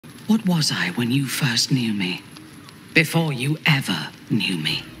What was I when you first knew me? Before you ever knew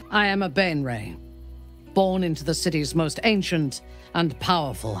me? I am a Baneray, born into the city's most ancient and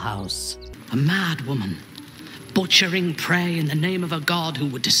powerful house. A mad woman, butchering prey in the name of a god who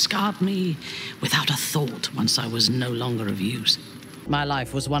would discard me without a thought once I was no longer of use. My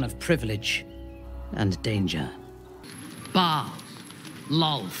life was one of privilege and danger. Bhaal,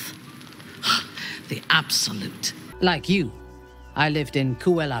 lolth, the absolute. Like you, I lived in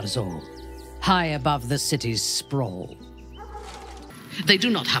Kuelarzol, high above the city's sprawl. They do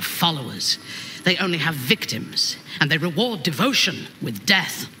not have followers. They only have victims, and they reward devotion with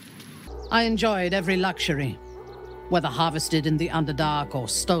death. I enjoyed every luxury, whether harvested in the Underdark or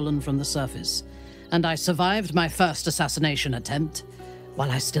stolen from the surface, and I survived my first assassination attempt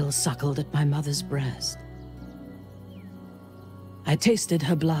while I still suckled at my mother's breast. I tasted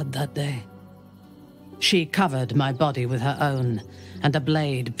her blood that day. She covered my body with her own, and a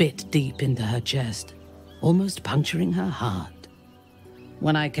blade bit deep into her chest, almost puncturing her heart.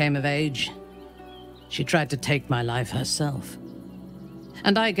 When I came of age, she tried to take my life herself,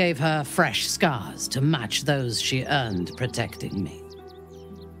 and I gave her fresh scars to match those she earned protecting me.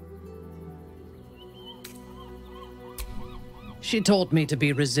 She taught me to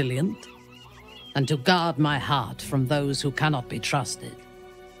be resilient, and to guard my heart from those who cannot be trusted,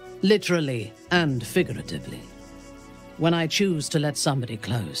 literally and figuratively. When I choose to let somebody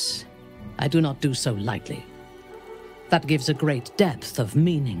close, I do not do so lightly. That gives a great depth of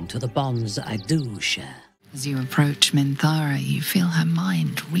meaning to the bonds I do share. As you approach Minthara, you feel her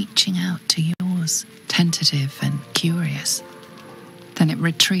mind reaching out to yours, tentative and curious. Then it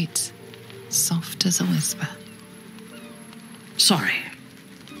retreats, soft as a whisper. Sorry.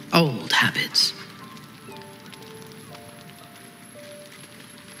 Old habits.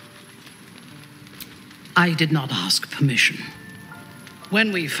 I did not ask permission.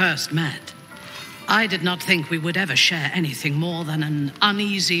 When we first met, I did not think we would ever share anything more than an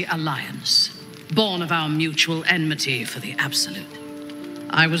uneasy alliance, born of our mutual enmity for the absolute.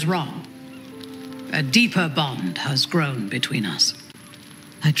 I was wrong. A deeper bond has grown between us.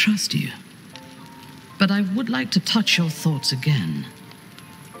 I trust you, but I would like to touch your thoughts again,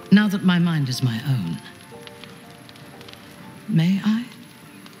 now that my mind is my own. May I?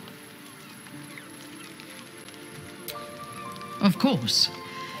 Of course,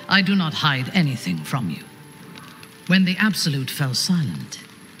 I do not hide anything from you. When the Absolute fell silent,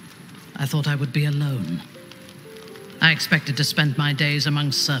 I thought I would be alone. I expected to spend my days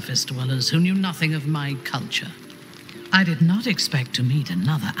among surface dwellers who knew nothing of my culture. I did not expect to meet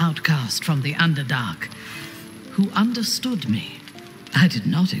another outcast from the Underdark who understood me. I did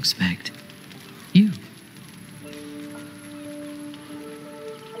not expect you.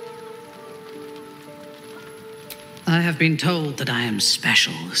 I have been told that I am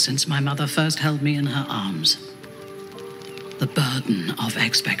special since my mother first held me in her arms. The burden of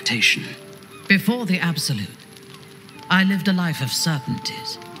expectation. Before the Absolute, I lived a life of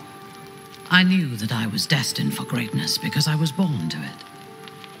certainties. I knew that I was destined for greatness because I was born to it.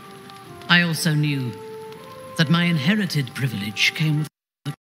 I also knew that my inherited privilege came with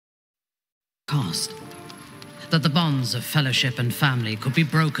a cost. That the bonds of fellowship and family could be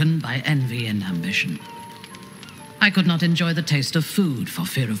broken by envy and ambition. I could not enjoy the taste of food for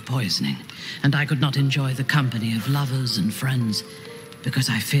fear of poisoning, and I could not enjoy the company of lovers and friends because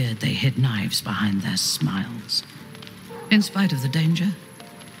I feared they hid knives behind their smiles. In spite of the danger,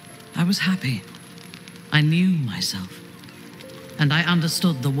 I was happy. I knew myself, and I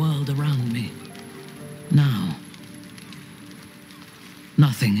understood the world around me. Now,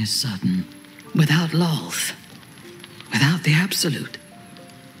 nothing is certain. Without lolth, without the Absolute,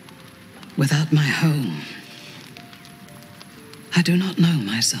 without my home, I do not know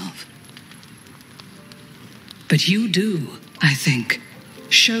myself. But you do, I think.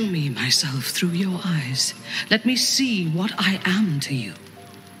 Show me myself through your eyes. Let me see what I am to you.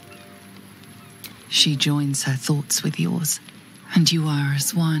 She joins her thoughts with yours, and you are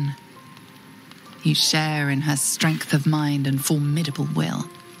as one. You share in her strength of mind and formidable will,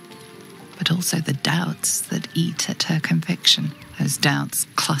 but also the doubts that eat at her conviction. Those doubts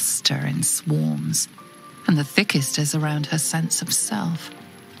cluster in swarms, and the thickest is around her sense of self.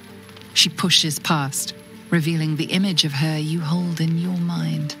 She pushes past, revealing the image of her you hold in your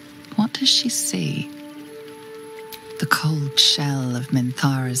mind. What does she see? The cold shell of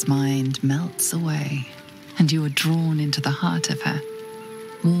Minthara's mind melts away, and you are drawn into the heart of her,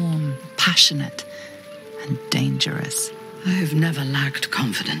 warm, passionate, and dangerous. I have never lacked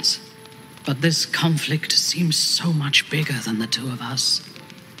confidence, but this conflict seems so much bigger than the two of us.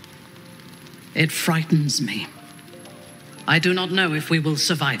 It frightens me. I do not know if we will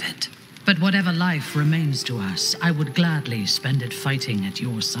survive it. But whatever life remains to us, I would gladly spend it fighting at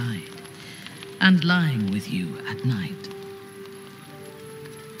your side and lying with you at night.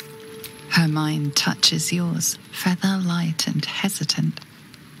 Her mind touches yours, feather-light and hesitant.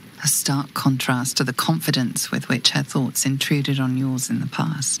 A stark contrast to the confidence with which her thoughts intruded on yours in the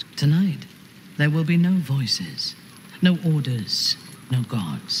past. Tonight, there will be no voices, no orders, no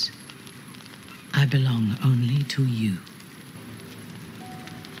gods. I belong only to you.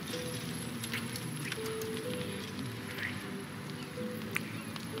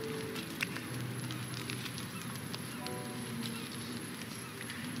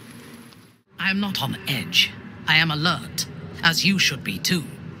 I am not on edge. I am alert, as you should be too.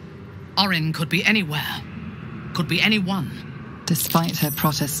 Orin could be anywhere, could be anyone. Despite her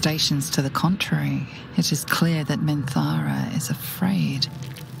protestations to the contrary, it is clear that Minthara is afraid.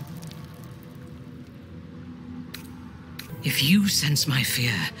 If you sense my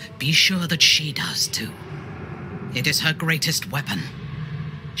fear, be sure that she does too. It is her greatest weapon.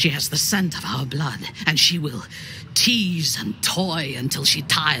 She has the scent of our blood, and she will tease and toy until she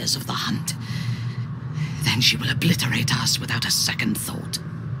tires of the hunt. Then she will obliterate us without a second thought.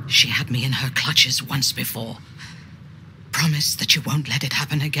 She had me in her clutches once before. Promise that you won't let it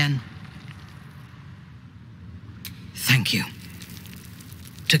happen again. Thank you.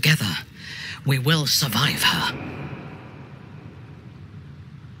 Together, we will survive her.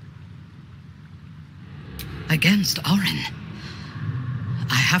 Against Orin,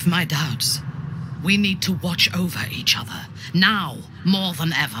 I have my doubts. We need to watch over each other, now more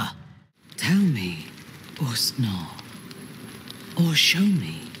than ever. Tell me, Ustnor, or show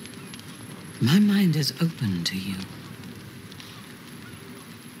me. My mind is open to you.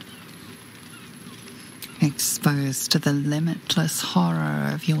 Exposed to the limitless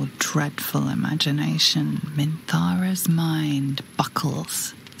horror of your dreadful imagination, Minthara's mind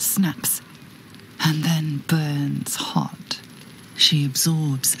buckles, snaps, and then burns hot. She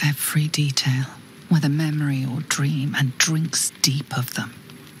absorbs every detail, whether memory or dream, and drinks deep of them.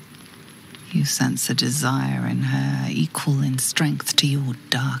 You sense a desire in her equal in strength to your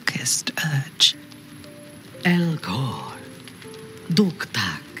darkest urge. Elgor,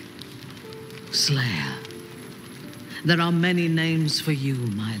 Duktak, Slayer. There are many names for you,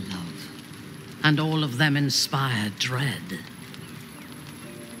 my love, and all of them inspire dread.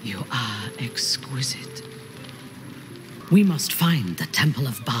 You are exquisite. We must find the Temple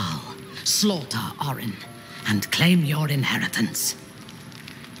of Bhaal, slaughter Orin, and claim your inheritance.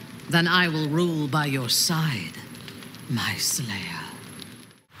 Then I will rule by your side, my slayer.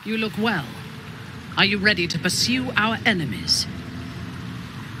 You look well. Are you ready to pursue our enemies?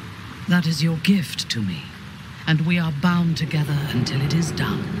 That is your gift to me, and we are bound together until it is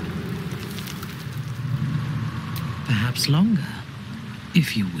done. Perhaps longer,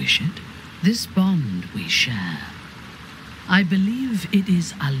 if you wish it. This bond we share, I believe it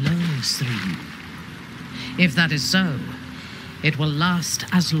is a lolth-sworn. If that is so, it will last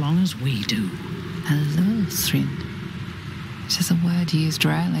as long as we do. A lolth-sworn. It is a word used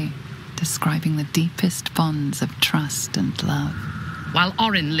rarely, describing the deepest bonds of trust and love. While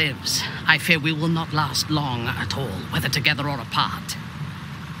Orin lives, I fear we will not last long at all, whether together or apart.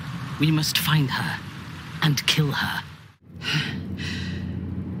 We must find her and kill her.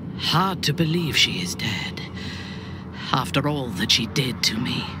 Hard to believe she is dead, after all that she did to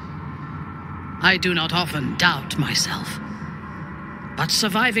me. I do not often doubt myself. But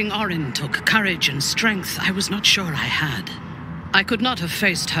surviving Orin took courage and strength I was not sure I had. I could not have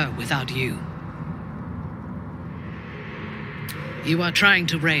faced her without you. You are trying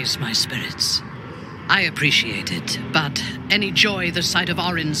to raise my spirits. I appreciate it, but any joy the sight of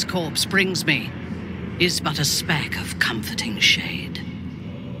Orin's corpse brings me is but a speck of comforting shade.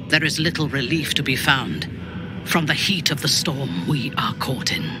 There is little relief to be found from the heat of the storm we are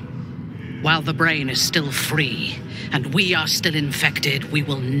caught in. While the brain is still free and we are still infected, we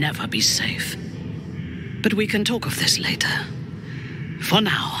will never be safe. But we can talk of this later. For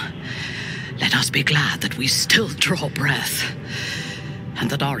now, let us be glad that we still draw breath, and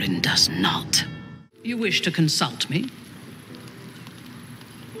that Orin does not. You wish to consult me?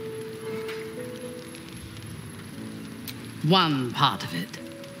 One part of it.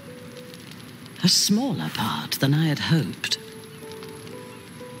 A smaller part than I had hoped.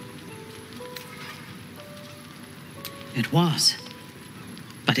 It was,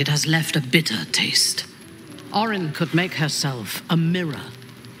 but it has left a bitter taste. Orin could make herself a mirror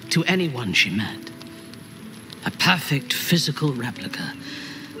to anyone she met. A perfect physical replica,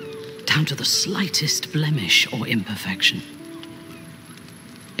 down to the slightest blemish or imperfection.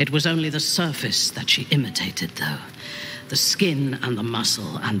 It was only the surface that she imitated, though. the skin and the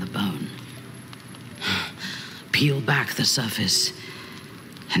muscle and the bone. Peel back the surface,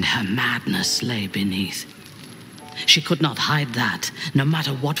 and her madness lay beneath. She could not hide that, no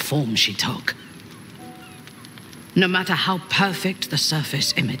matter what form she took. No matter how perfect the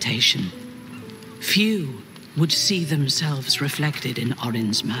surface imitation, few would see themselves reflected in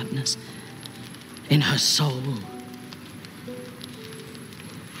Orin's madness, in her soul.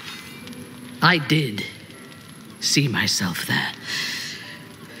 I did see myself there.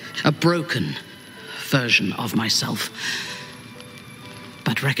 A broken version of myself,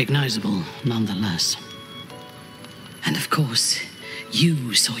 but recognizable nonetheless. And of course,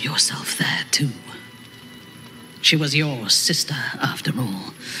 you saw yourself there too. She was your sister, after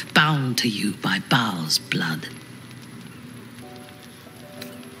all, bound to you by Bhaal's blood.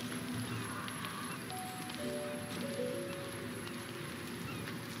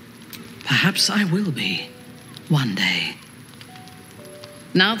 Perhaps I will be, one day.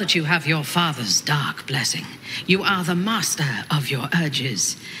 Now that you have your father's dark blessing, you are the master of your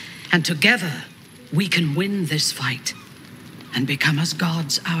urges, and together we can win this fight and become as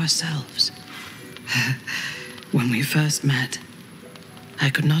gods ourselves. When we first met, I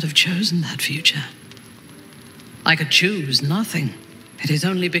could not have chosen that future. I could choose nothing. It is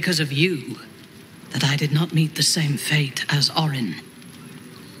only because of you that I did not meet the same fate as Orin,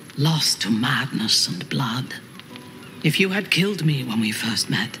 lost to madness and blood. If you had killed me when we first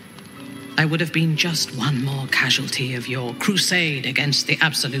met, I would have been just one more casualty of your crusade against the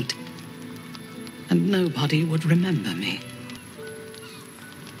Absolute, and nobody would remember me.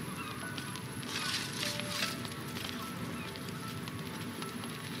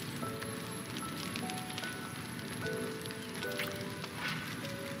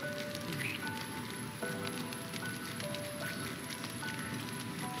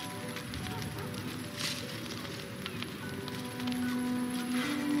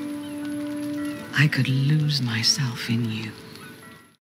 I could lose myself in you.